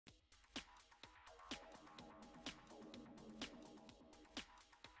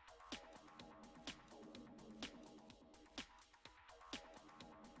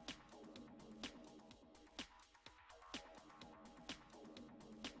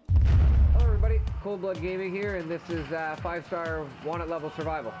Cold Blood Gaming here, and this is 5-star wanted level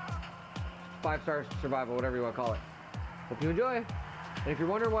survival. 5-star survival, whatever you want to call it. Hope you enjoy. And if you're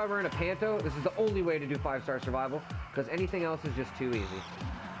wondering why we're in a Panto, this is the only way to do 5-star survival, because anything else is just too easy.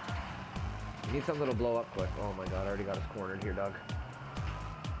 You need something that'll blow up quick. Oh my god, I already got us cornered here, Doug.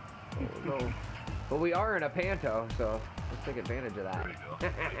 Oh no. But we are in a Panto, so let's take advantage of that.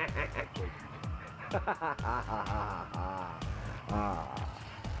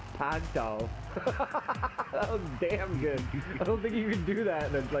 Panto. That was damn good. I don't think you can do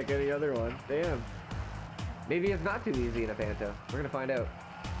that in like any other one. Damn. Maybe it's not too easy in a Panto. We're gonna find out.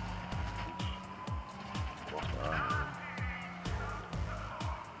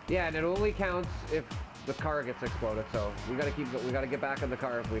 Yeah, and it only counts if the car gets exploded. So we gotta get back in the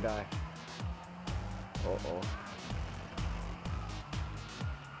car if we die. Uh-oh.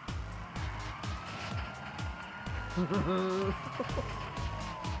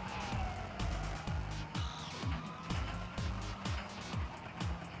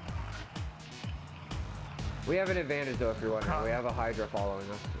 We have an advantage though, if you're wondering. We have a Hydra following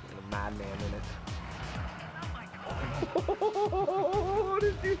us and a madman in it. Oh,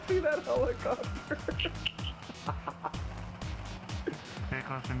 did you see that helicopter?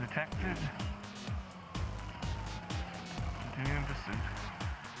 Vehicles been detected. Continuing pursuit.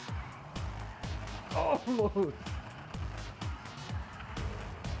 Almost.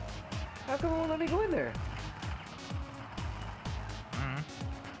 How come it won't let me go in there?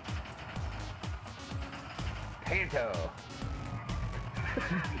 Panto.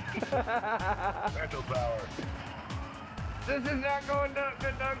 Panto power. This is not going down,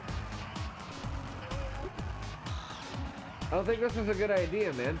 good dog. I don't think this is a good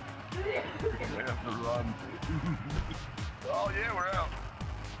idea, man. We have to run. Oh yeah, we're out.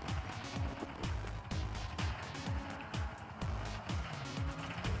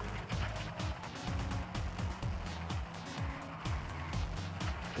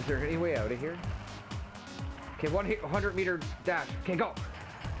 Is there any way out of here? Okay, 100-meter dash. Okay, go.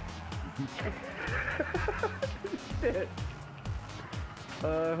 Shit.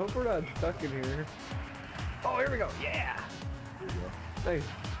 I hope we're not stuck in here. Oh, here we go. Yeah. There you go. Nice.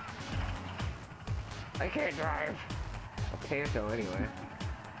 I can't drive. A Panto, anyway.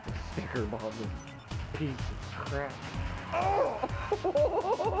 A sticker bomb this piece of crap. Oh!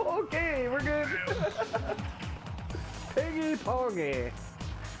 Okay, we're good. Piggy Pongy.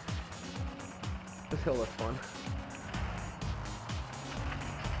 This hill looks fun.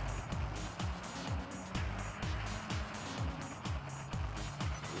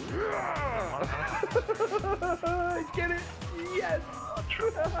 Get it? Yes!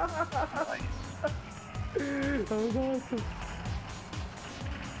 Nice. That was awesome.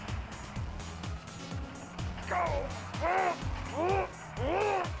 Go!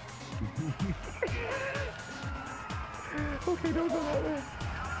 Okay, don't go that way.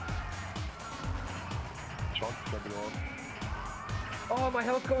 Oh, my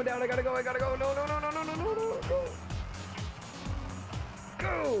health's going down. I gotta go. No.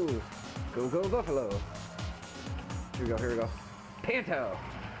 Go, Buffalo. Here we go. Panto.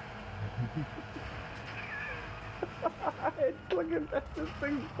 Look at that. This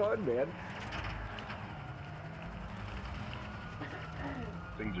thing's fun, man.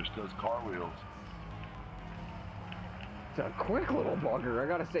 Thing just does car wheels. It's a quick little bugger, I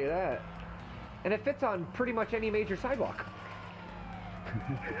gotta say that. And it fits on pretty much any major sidewalk.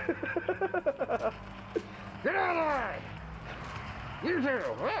 Get out of there! You two!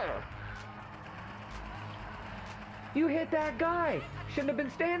 You hit that guy! Shouldn't have been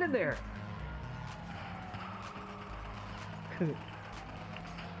standing there!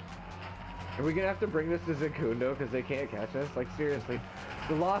 Are we gonna have to bring this to Zacundo because they can't catch us? Like, seriously.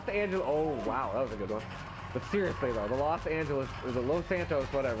 The Los Angeles... Oh, wow, that was a good one. But seriously, though, the Los Angeles... Or the Los Santos,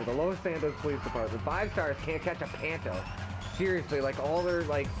 whatever. The Los Santos Police Department. 5 stars can't catch a Panto. Seriously, like, all their,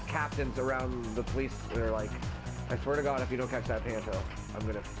 like, captains around the police are like... I swear to God, if you don't catch that Panto, I'm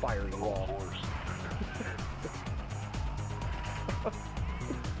gonna fire you all.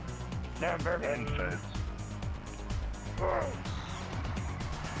 Never been feds.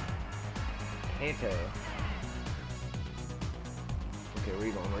 Panto. Okay, where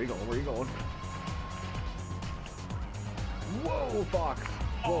you going? Whoa, Fox!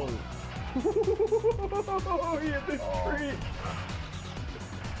 Whoa! Oh, he hit the tree!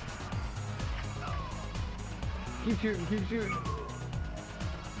 Keep shooting.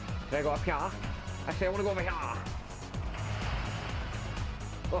 Can I go up here? I say I want to go over here.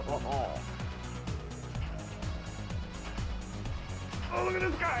 Oh, look at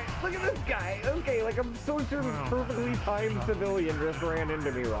this guy. Okay, like I'm so sure this perfectly timed civilian just ran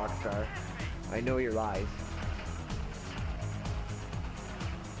into me, Rockstar. I know your lies.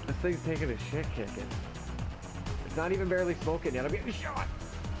 This thing's taking a shit kicking. It's not even barely smoking yet. I'm getting shot.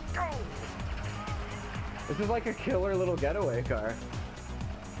 Go! This is like a killer little getaway car.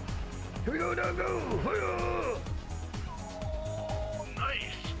 Here we go, now go! Hi-ya! Oh,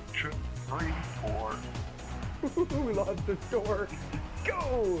 nice. Trip 3, 4. We lost the store.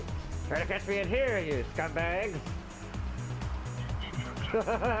 Go! Try to catch me in here, you scumbags.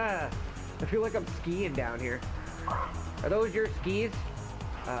 I feel like I'm skiing down here. Are those your skis?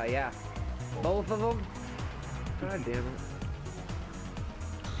 Yeah. Both of them? God damn it.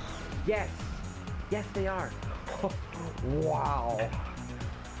 Yes! Yes, they are. Wow.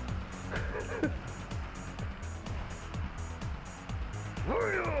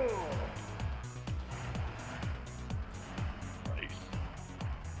 Nice.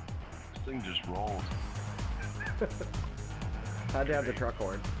 This thing just rolls. Had to have the truck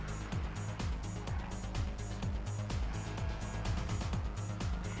horn.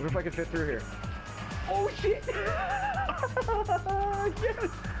 What if I could fit through here? Oh shit! Yes!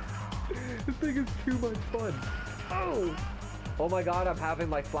 This thing is too much fun. Oh! Oh my god, I'm having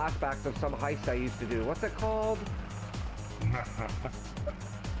like flashbacks of some heist I used to do. What's it called?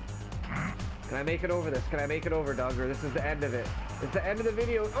 Can I make it over this? Can I make it over, Doug? Or this is the end of it? It's the end of the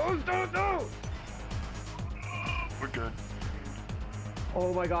video. Oh, don't, no! We're good.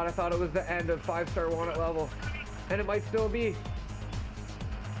 Oh my god, I thought it was the end of 5-star wanted level. And it might still be.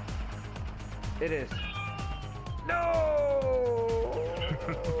 It is. No!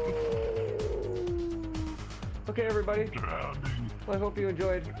 Okay, everybody. Well, I hope you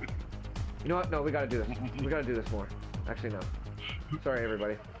enjoyed. You know what? No, we gotta do this. We gotta do this more. Actually, no. Sorry,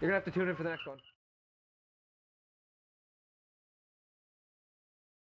 everybody. You're gonna have to tune in for the next one.